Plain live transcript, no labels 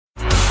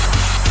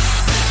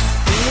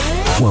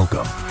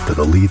Welcome to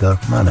the Leader,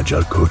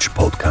 Manager, Coach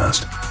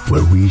podcast,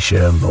 where we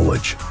share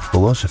knowledge,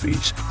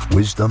 philosophies,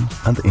 wisdom,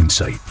 and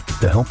insight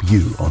to help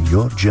you on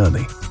your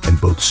journey in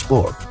both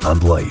sport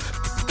and life.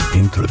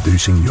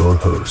 Introducing your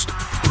host,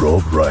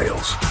 Rob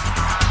Riles.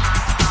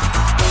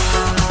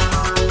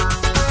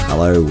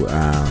 Hello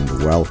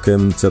and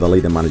welcome to the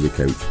Leader, Manager,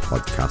 Coach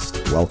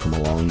podcast. Welcome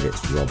along,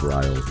 it's Rob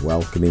Riles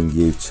welcoming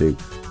you to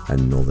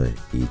another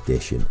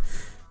edition.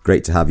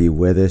 Great to have you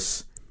with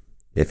us.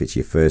 If it's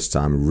your first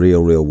time,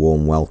 real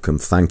warm welcome.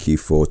 Thank you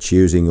for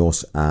choosing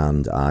us,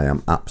 and I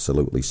am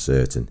absolutely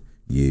certain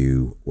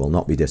you will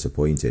not be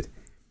disappointed.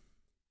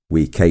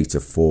 We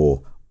cater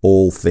for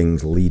all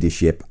things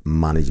leadership,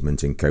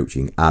 management and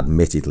coaching.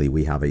 Admittedly,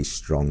 we have a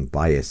strong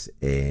bias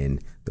in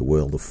the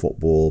world of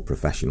football,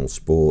 professional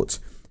sport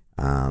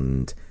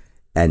and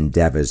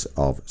endeavours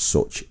of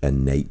such a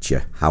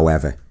nature.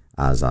 However,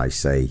 as I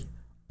say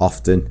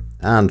often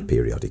and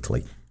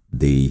periodically,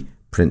 the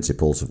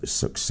principles of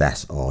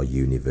success are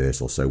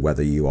universal. So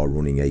whether you are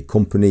running a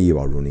company, you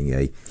are running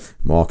a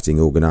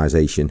marketing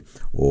organisation,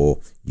 or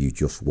you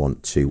just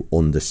want to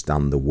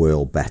understand the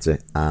world better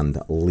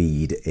and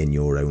lead in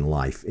your own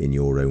life, in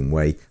your own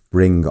way,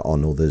 bring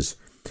on others,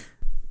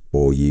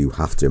 or you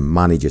have to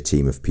manage a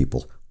team of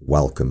people,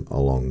 welcome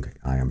along.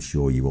 I am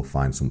sure you will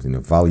find something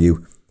of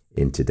value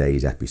in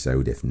today's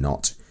episode, if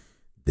not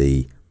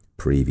the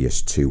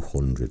previous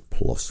 200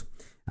 plus.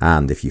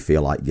 And if you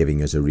feel like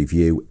giving us a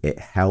review, it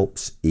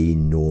helps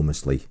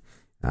enormously.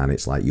 And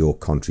it's like your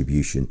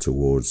contribution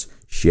towards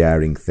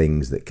sharing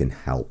things that can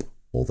help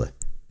other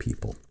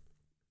people.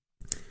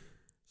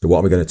 So what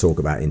are we going to talk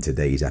about in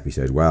today's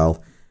episode?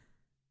 Well,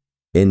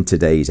 in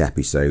today's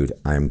episode,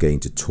 I am going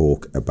to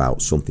talk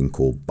about something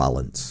called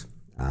balance.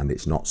 And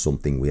it's not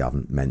something we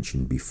haven't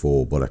mentioned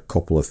before, but a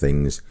couple of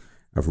things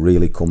have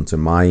really come to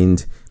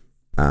mind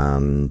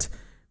and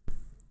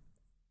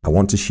I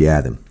want to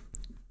share them,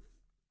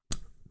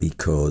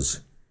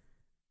 because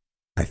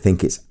I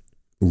think it's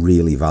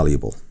really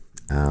valuable.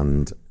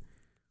 And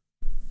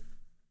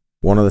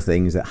one of the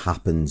things that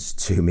happens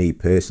to me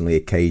personally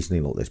occasionally,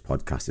 look, this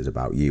podcast is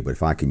about you, but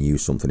if I can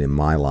use something in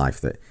my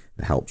life that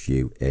helps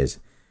you,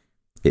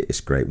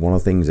 it's great. One of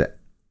the things that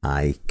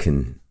I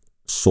can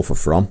suffer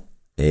from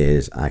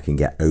is I can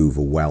get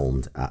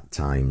overwhelmed at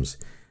times.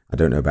 I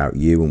don't know about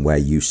you and where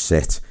you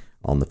sit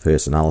on the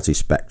personality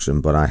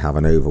spectrum, but I have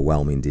an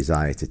overwhelming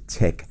desire to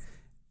tick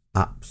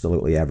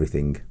absolutely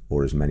everything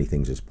or as many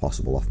things as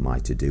possible off my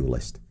to-do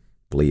list.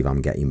 Believe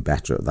I'm getting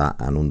better at that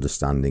and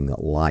understanding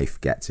that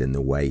life gets in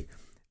the way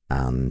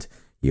and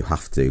you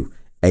have to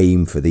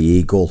aim for the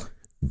eagle,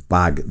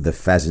 bag the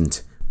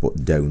pheasant,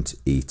 but don't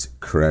eat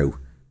crow,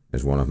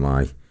 as one of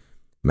my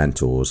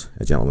mentors,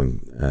 a gentleman,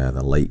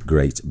 the late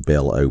great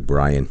Bill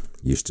O'Brien,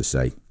 used to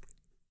say.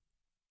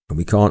 And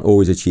we can't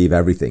always achieve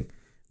everything,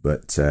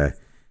 but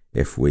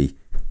if we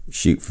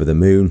shoot for the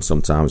moon,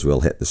 sometimes we'll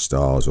hit the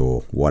stars,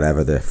 or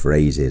whatever the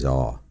phrases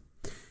are.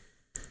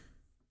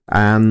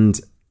 And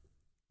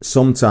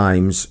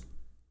sometimes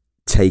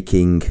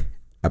taking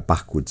a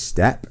backward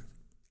step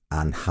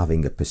and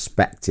having a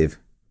perspective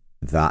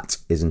that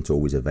isn't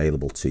always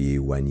available to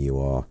you when you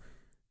are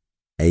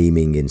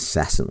aiming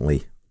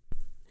incessantly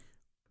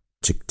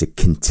to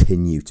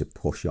continue to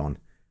push on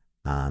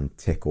and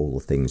tick all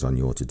the things on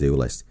your to-do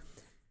list.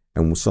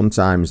 And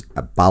sometimes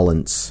a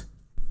balance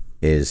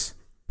is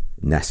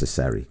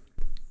necessary.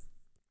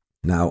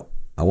 Now,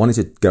 I wanted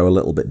to go a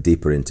little bit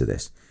deeper into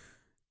this.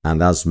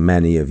 And as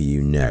many of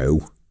you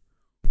know,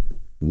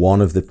 one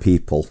of the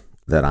people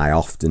that I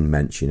often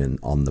mention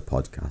on the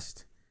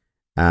podcast,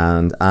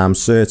 and I'm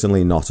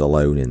certainly not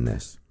alone in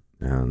this,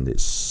 and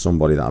it's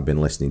somebody that I've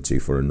been listening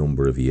to for a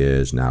number of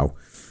years now,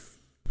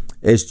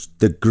 is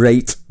the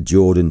great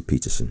Jordan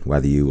Peterson.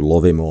 Whether you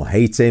love him or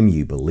hate him,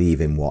 you believe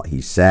in what he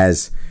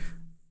says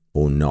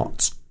or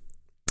not,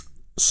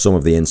 some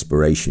of the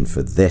inspiration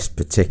for this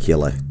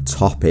particular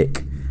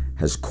topic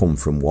has come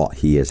from what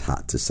he has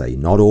had to say.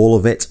 Not all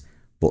of it,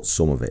 but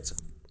some of it.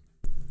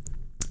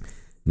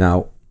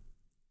 Now,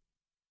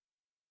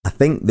 I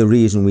think the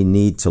reason we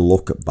need to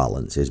look at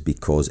balance is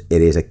because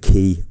it is a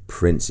key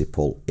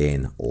principle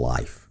in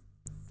life.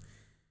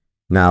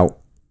 Now,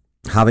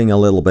 having a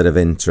little bit of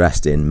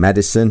interest in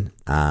medicine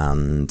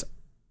and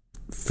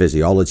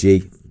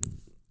physiology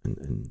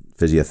and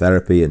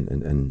physiotherapy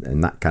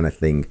and that kind of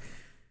thing,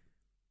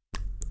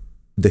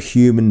 the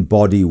human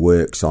body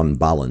works on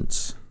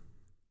balance,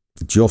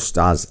 just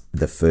as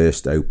the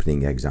first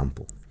opening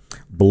example.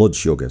 Blood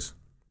sugars.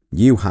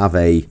 You have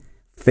a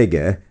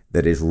figure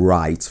that is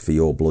right for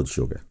your blood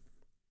sugar.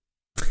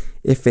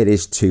 If it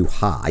is too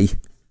high,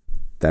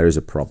 there is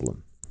a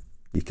problem.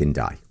 You can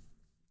die.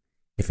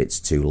 If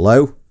it's too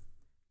low,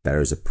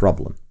 there is a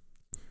problem.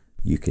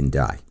 You can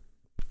die.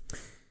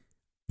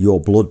 Your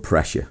blood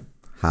pressure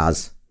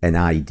has an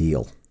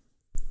ideal.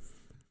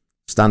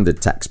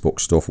 Standard textbook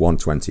stuff,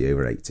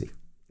 120/80.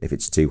 If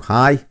it's too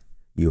high,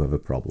 you have a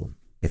problem.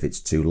 If it's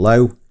too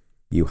low,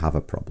 you have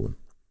a problem.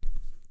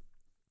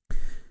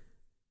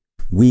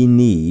 We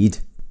need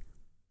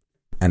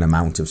an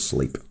amount of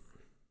sleep.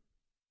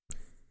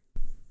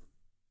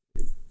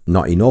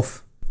 not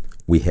enough,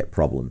 we hit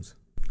problems.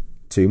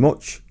 Too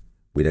much,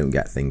 we don't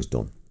get things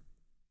done.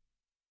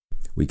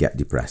 We get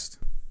depressed.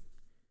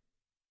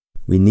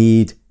 We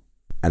need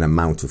an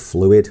amount of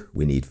fluid,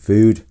 we need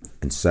food,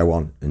 and so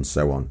on, and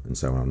so on, and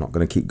so on. I'm not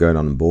going to keep going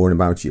on and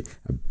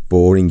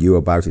boring you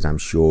about it. I'm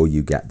sure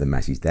you get the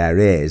message. There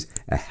is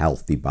a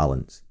healthy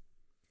balance.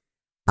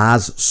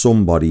 As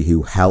somebody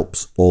who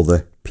helps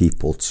other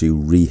people to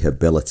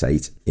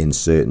rehabilitate in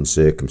certain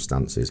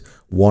circumstances,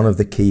 one of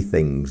the key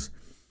things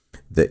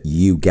that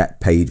you get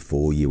paid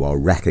for, you are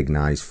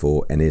recognised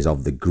for, and is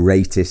of the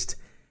greatest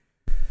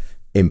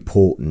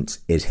importance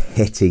is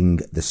hitting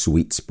the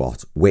sweet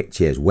spot, which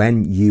is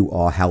when you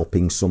are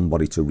helping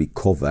somebody to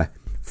recover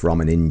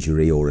from an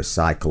injury or a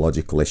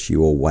psychological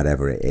issue or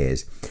whatever it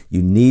is,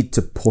 you need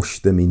to push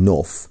them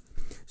enough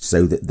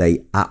so that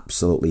they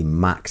absolutely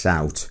max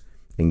out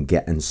and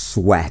get and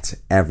sweat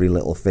every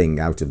little thing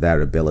out of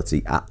their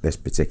ability at this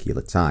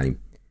particular time.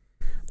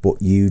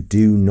 But you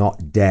do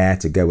not dare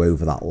to go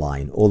over that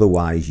line,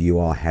 otherwise you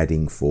are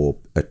heading for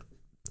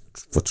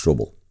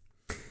trouble.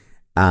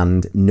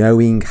 And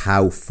knowing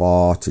how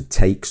far to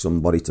take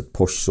somebody, to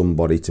push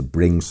somebody, to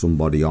bring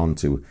somebody on,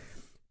 to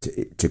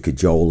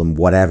cajole them,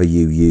 whatever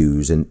you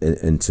use,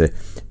 and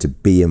to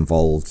be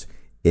involved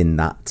in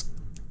that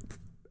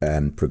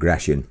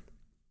progression,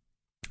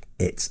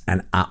 it's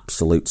an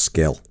absolute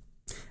skill.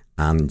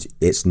 And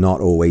it's not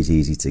always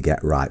easy to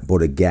get right.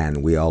 But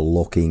again, we are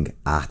looking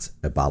at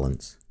a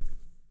balance.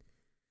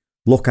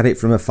 Look at it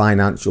from a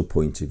financial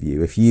point of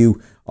view. If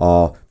you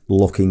are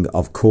looking,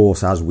 of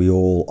course, as we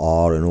all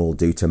are and all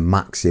do, to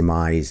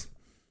maximise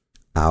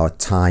our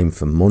time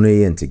for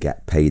money and to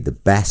get paid the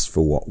best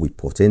for what we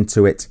put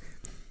into it,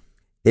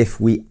 if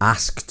we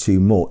ask too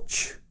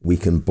much, we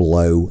can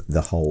blow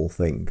the whole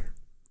thing.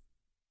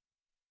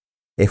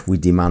 If we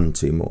demand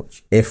too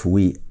much, if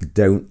we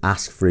don't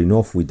ask for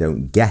enough, we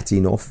don't get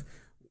enough,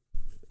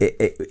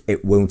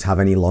 it won't have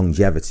any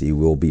longevity.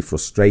 We'll be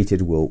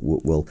frustrated,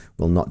 we'll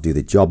not do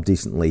the job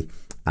decently,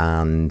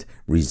 and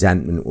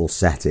resentment will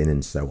set in,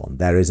 and so on.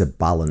 There is a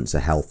balance, a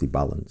healthy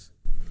balance.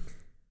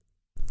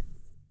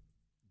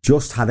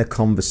 Just had a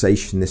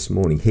conversation this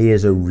morning.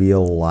 Here's a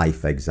real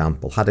life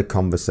example. Had a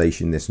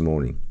conversation this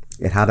morning.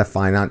 It had a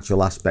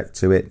financial aspect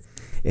to it.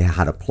 It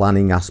had a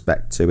planning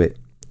aspect to it.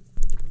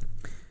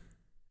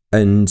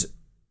 And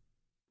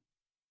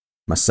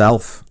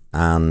myself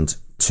and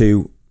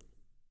two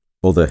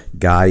other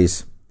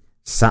guys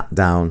sat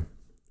down.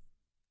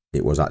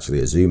 It was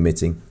actually a Zoom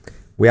meeting.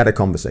 We had a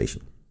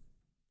conversation.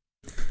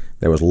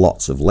 There was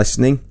lots of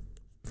listening.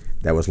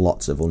 There was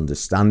lots of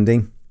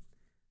understanding.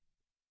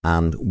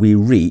 And we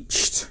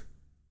reached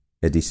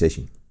a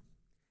decision.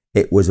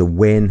 It was a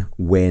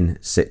win-win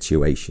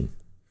situation.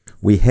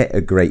 We hit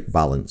a great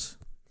balance.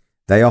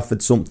 They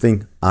offered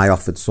something. I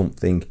offered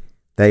something.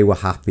 They were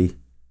happy.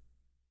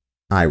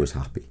 I was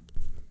happy.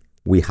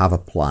 We have a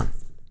plan.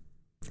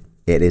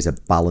 It is a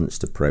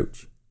balanced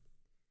approach.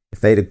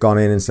 If they'd have gone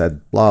in and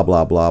said, blah,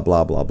 blah, blah,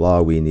 blah, blah,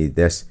 blah, we need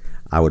this,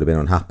 I would have been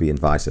unhappy, and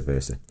vice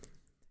versa.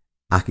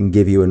 I can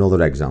give you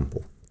another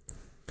example.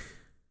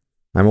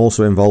 I'm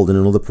also involved in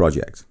another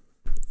project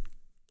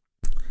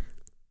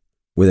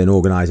with an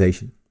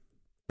organisation.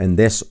 And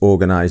this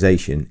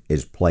organisation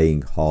is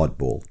playing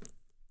hardball.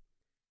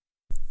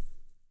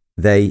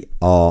 They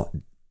are,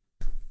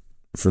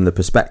 from the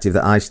perspective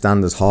that I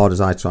stand, as hard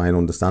as I try and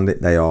understand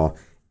it, they are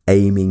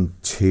aiming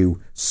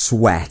to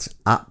sweat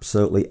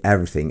absolutely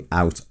everything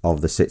out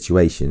of the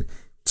situation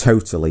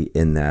totally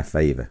in their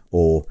favour,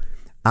 or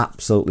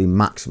absolutely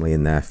maximally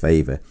in their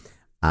favour.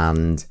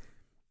 And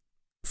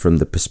from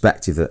the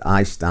perspective that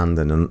I stand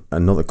and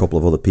another couple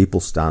of other people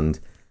stand,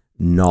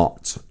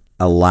 not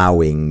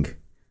allowing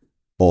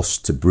us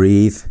to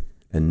breathe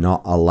and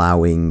not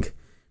allowing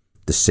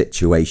the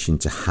situation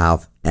to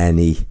have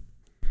any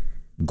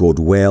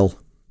goodwill,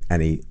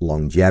 any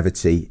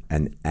longevity,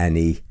 and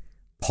any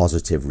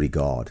positive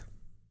regard.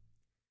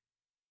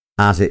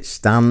 As it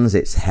stands,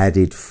 it's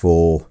headed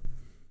for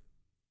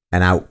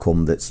an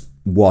outcome that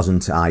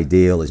wasn't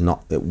ideal,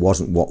 it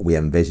wasn't what we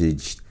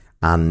envisaged,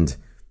 and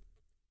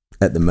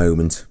at the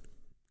moment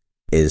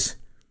is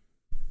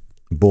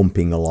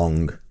bumping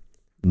along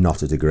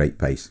not at a great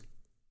pace.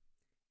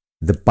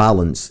 The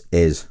balance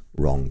is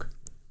wrong.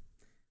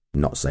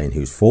 I'm not saying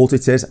whose fault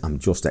it is, I'm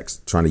just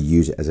trying to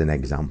use it as an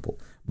example.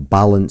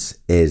 Balance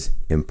is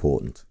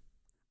important.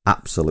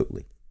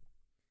 Absolutely.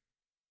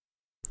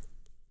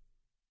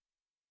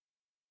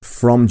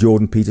 From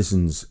Jordan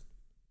Peterson's,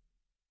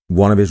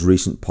 one of his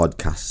recent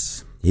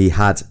podcasts, he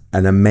had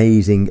an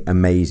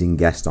amazing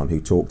guest on who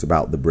talked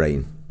about the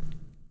brain.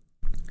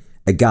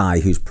 A guy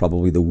who's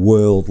probably the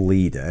world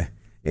leader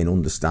in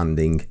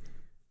understanding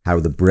how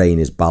the brain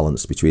is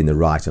balanced between the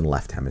right and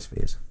left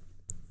hemispheres.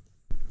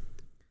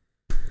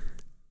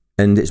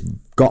 And it's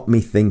got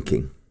me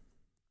thinking.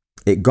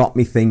 It got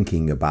me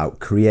thinking about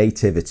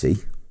creativity,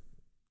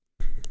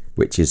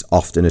 which is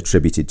often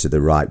attributed to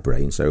the right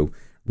brain. So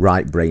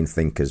right brain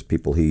thinkers,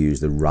 people who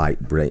use the right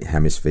brain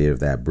hemisphere of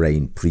their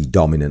brain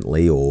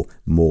predominantly or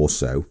more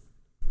so.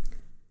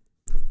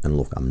 And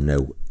look, I'm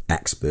no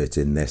expert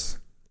in this.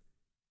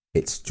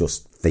 It's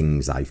just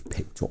things I've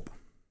picked up.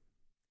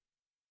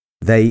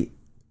 They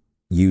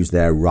use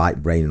their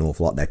right brain an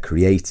awful lot. They're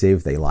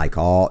creative. They like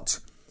art.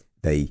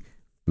 They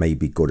may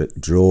be good at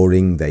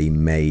drawing. They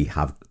may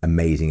have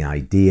amazing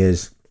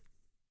ideas.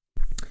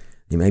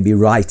 They may be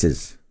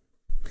writers.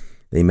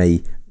 They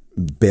may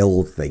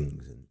build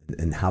things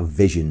and have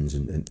visions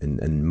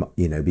and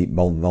you know, be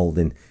involved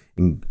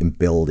in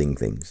building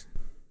things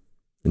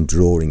and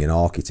drawing and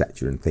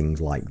architecture and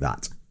things like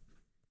that.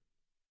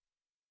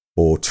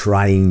 Or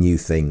trying new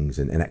things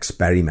and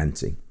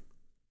experimenting.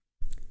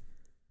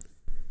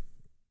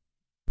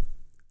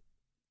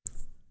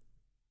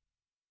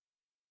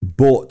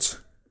 But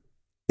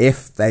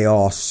if they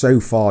are so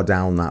far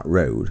down that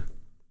road,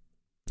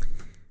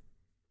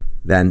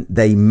 then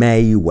they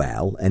may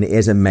well, and it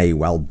is a may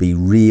well, be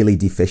really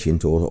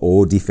deficient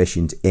or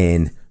deficient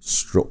in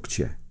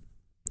structure.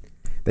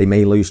 They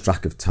may lose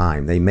track of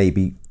time. They may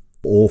be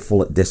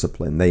awful at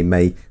discipline. They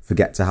may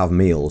forget to have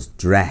meals,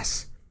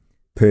 dress,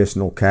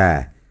 personal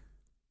care,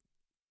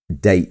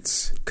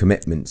 dates,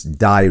 commitments,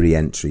 diary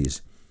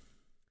entries,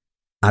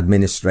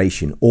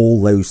 administration.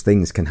 All those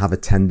things can have a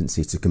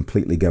tendency to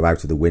completely go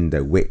out of the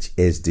window, which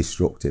is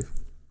destructive.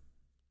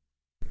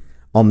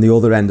 On the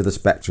other end of the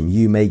spectrum,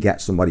 you may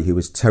get somebody who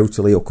is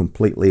totally or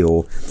completely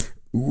or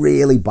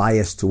really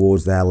biased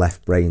towards their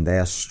left brain. They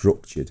are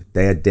structured.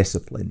 They are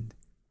disciplined.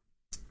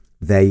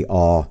 They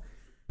are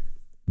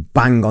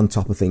bang on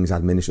top of things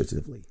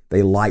administratively.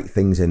 They like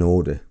things in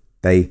order.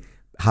 They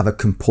have a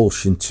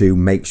compulsion to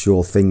make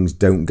sure things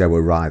don't go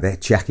awry. They're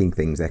checking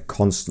things. They're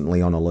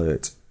constantly on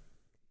alert.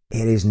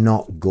 It is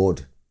not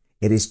good.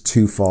 It is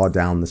too far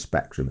down the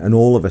spectrum. And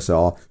all of us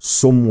are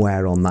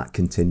somewhere on that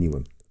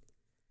continuum.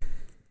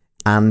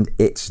 And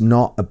it's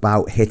not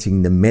about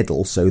hitting the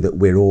middle so that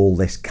we're all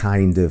this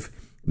kind of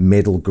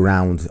middle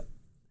ground,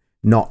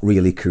 not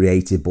really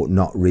creative, but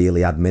not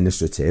really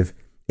administrative.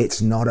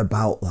 It's not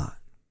about that.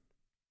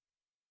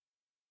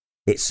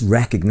 It's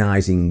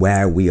recognizing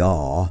where we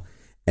are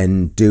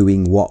and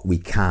doing what we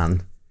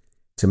can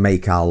to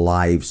make our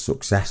lives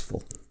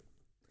successful.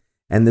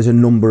 And there's a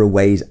number of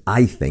ways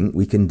I think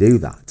we can do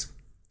that.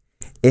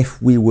 If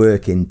we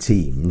work in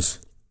teams,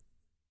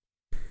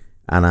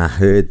 and I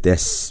heard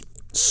this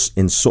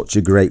in such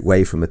a great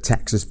way from a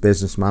Texas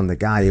businessman, the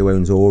guy who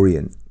owns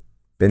Orient,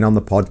 been on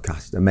the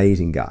podcast,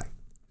 amazing guy,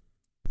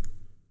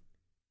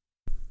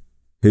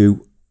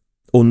 who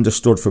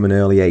understood from an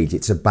early age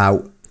it's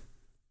about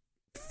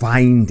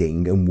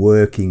finding and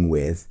working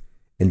with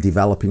and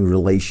developing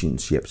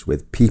relationships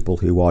with people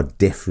who are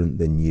different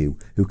than you,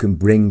 who can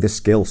bring the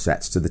skill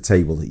sets to the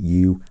table that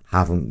you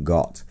haven't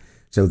got.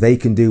 So they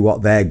can do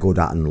what they're good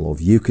at and love.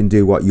 You can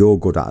do what you're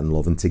good at and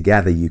love. And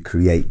together you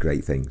create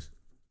great things.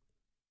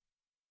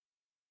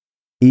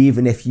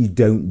 Even if you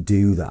don't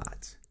do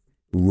that,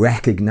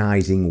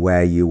 recognizing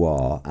where you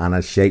are, and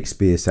as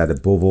Shakespeare said,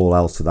 above all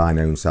else to thine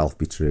own self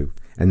be true,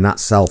 and that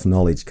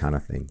self-knowledge kind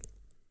of thing,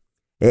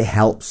 it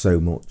helps so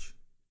much.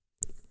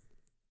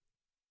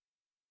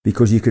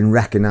 Because you can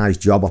recognize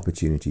job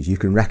opportunities, you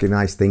can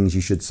recognize things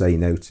you should say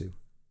no to,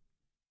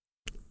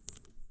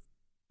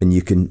 and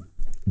you can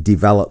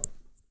develop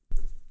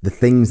the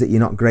things that you're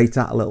not great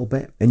at a little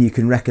bit, and you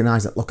can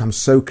recognize that, look, I'm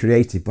so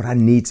creative, but I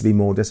need to be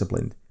more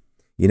disciplined.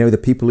 You know, the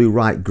people who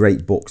write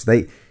great books,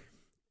 there's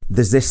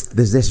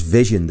this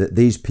vision that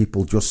these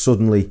people just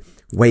suddenly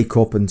wake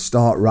up and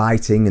start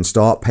writing and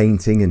start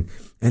painting and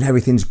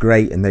everything's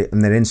great and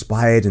they're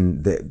inspired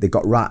and they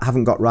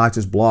haven't got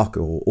writer's block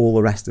or all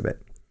the rest of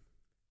it.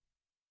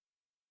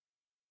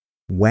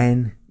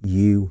 When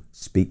you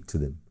speak to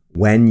them,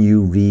 when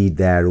you read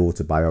their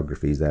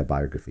autobiographies, their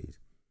biographies,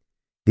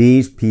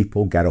 these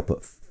people get up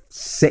at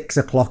 6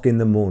 o'clock in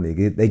the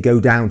morning. They go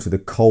down to the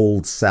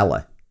cold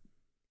cellar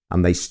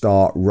and they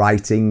start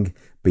writing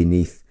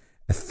beneath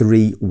a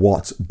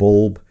 3-watt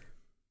bulb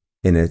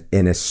in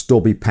a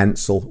stubby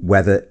pencil,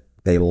 whether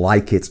they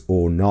like it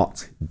or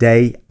not,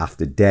 day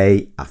after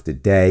day after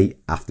day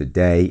after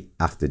day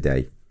after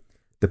day.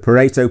 The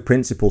Pareto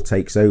principle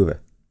takes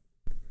over.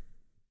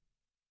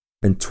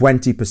 And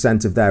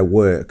 20% of their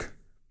work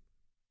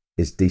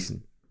is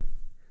decent.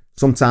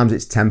 Sometimes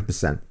it's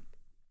 10%.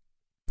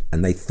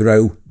 And they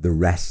throw the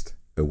rest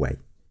away.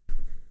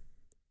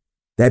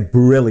 They're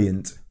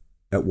brilliant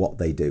at what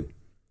they do.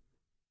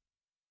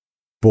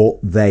 But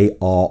they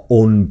are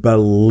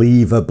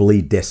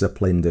unbelievably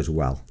disciplined as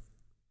well.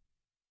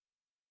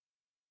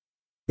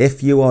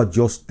 If you are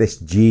just this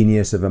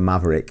genius of a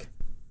maverick,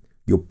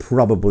 you're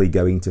probably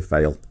going to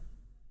fail.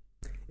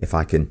 If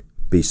I can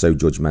be so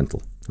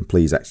judgmental, and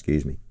please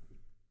excuse me.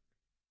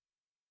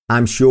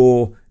 I'm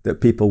sure that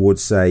people would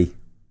say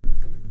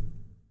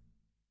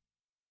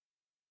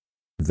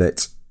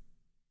that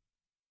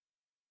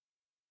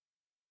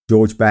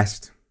George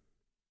Best,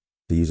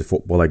 to use a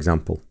football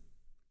example,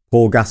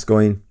 Paul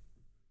Gascoigne,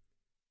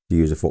 to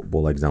use a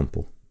football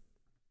example,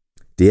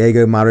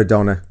 Diego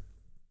Maradona,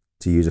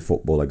 to use a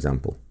football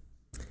example,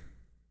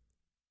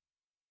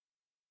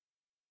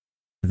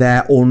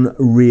 their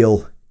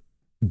unreal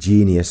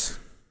genius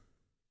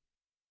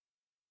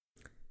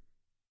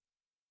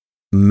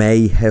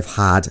may have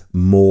had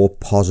more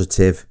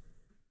positive,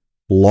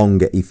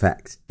 longer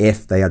effects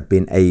if they had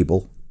been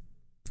able,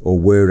 or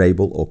were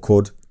able, or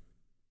could,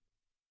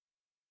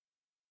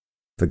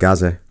 for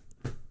Gaza,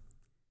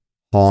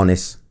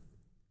 harness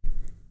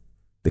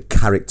the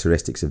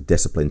characteristics of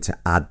discipline to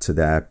add to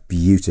their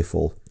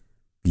beautiful,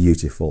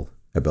 beautiful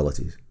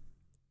abilities.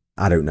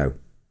 I don't know.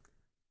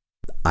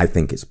 I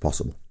think it's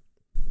possible.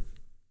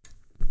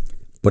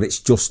 But it's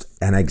just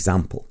an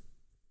example.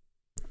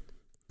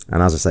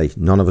 And as I say,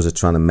 none of us are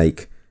trying to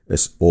make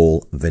us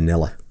all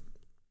vanilla.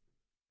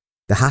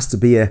 There has to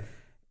be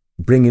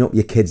bringing up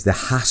your kids, there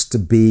has to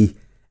be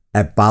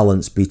a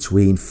balance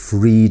between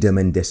freedom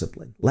and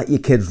discipline. Let your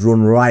kids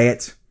run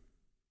riot.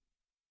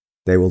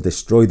 They will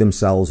destroy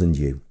themselves and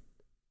you.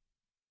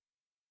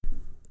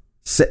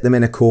 Sit them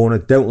in a corner.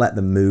 Don't let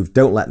them move.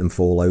 Don't let them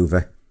fall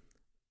over.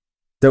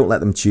 Don't let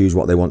them choose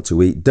what they want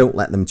to eat. Don't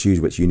let them choose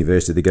which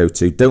university they go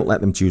to. Don't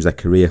let them choose their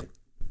career.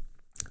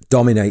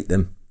 Dominate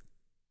them.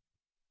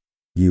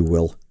 You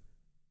will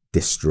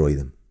destroy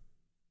them.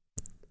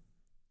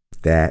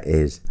 There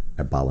is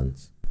a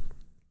balance.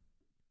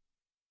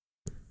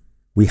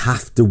 We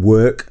have to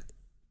work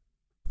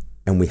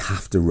and we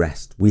have to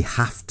rest. We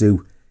have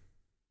to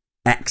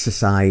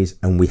exercise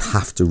and we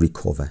have to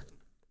recover.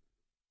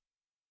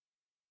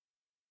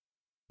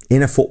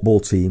 In a football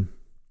team,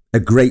 a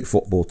great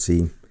football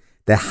team,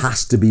 there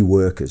has to be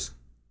workers,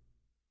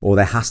 or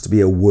there has to be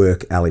a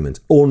work element,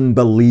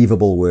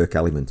 unbelievable work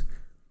element.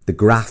 The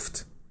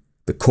graft,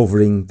 the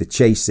covering, the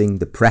chasing,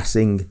 the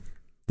pressing,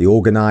 the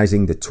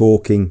organising, the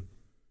talking,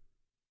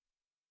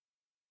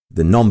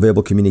 the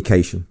non-verbal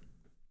communication,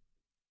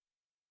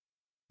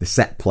 the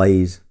set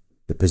plays,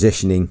 the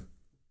positioning,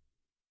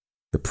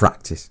 the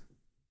practice,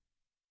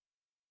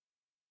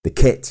 the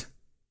kit,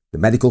 the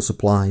medical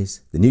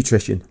supplies, the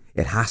nutrition.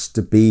 It has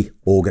to be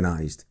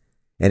organised,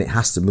 and it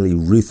has to be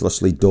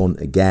ruthlessly done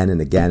again and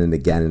again and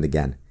again and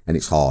again. And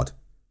it's hard.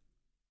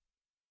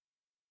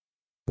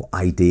 But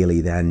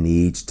ideally, there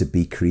needs to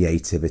be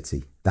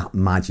creativity, that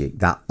magic,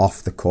 that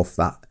off the cuff,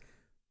 that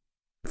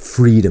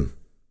freedom.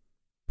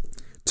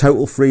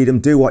 Total freedom.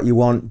 Do what you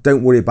want.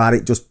 Don't worry about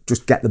it.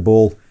 Just get the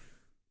ball.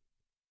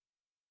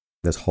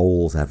 There's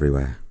holes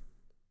everywhere.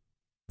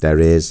 There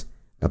is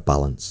a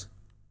balance.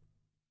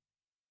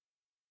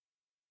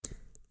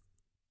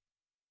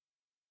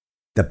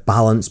 The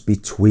balance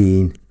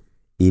between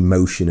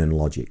emotion and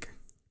logic.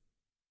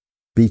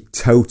 Be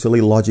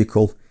totally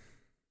logical.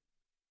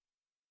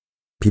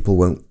 People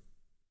won't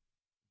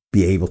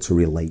be able to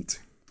relate.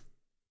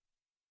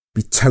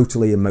 Be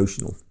totally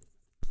emotional.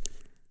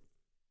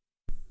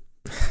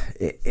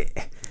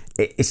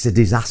 It's a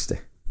disaster.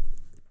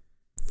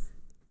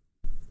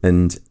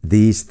 And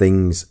these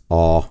things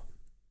are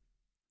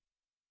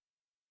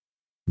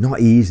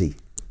not easy,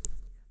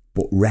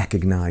 but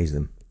recognize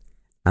them.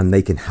 And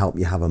they can help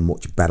you have a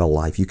much better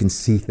life. You can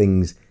see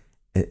things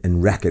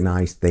and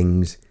recognize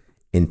things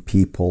in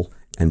people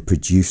and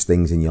produce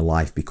things in your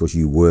life because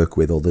you work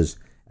with others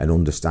and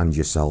understand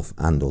yourself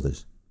and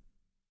others.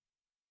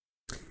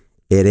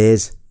 It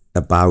is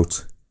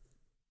about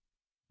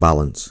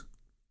balance.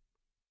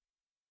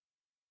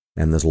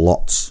 And there's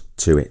lots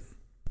to it.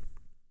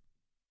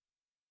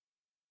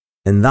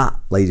 And that,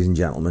 ladies and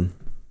gentlemen,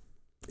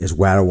 is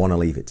where I want to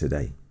leave it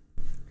today.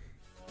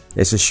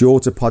 It's a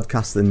shorter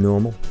podcast than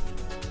normal,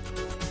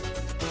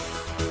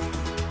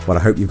 but I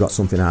hope you've got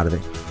something out of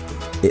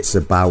it. It's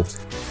about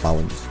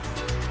balance.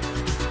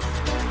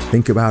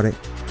 Think about it.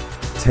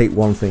 Take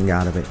one thing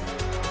out of it.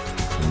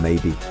 And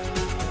maybe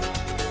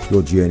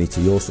your journey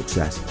to your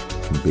success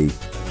can be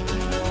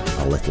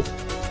a little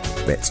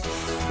bit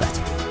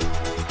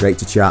better. Great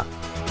to chat.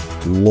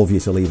 Love you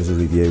to leave us a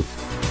review.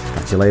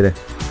 Catch you later.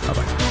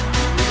 Bye-bye.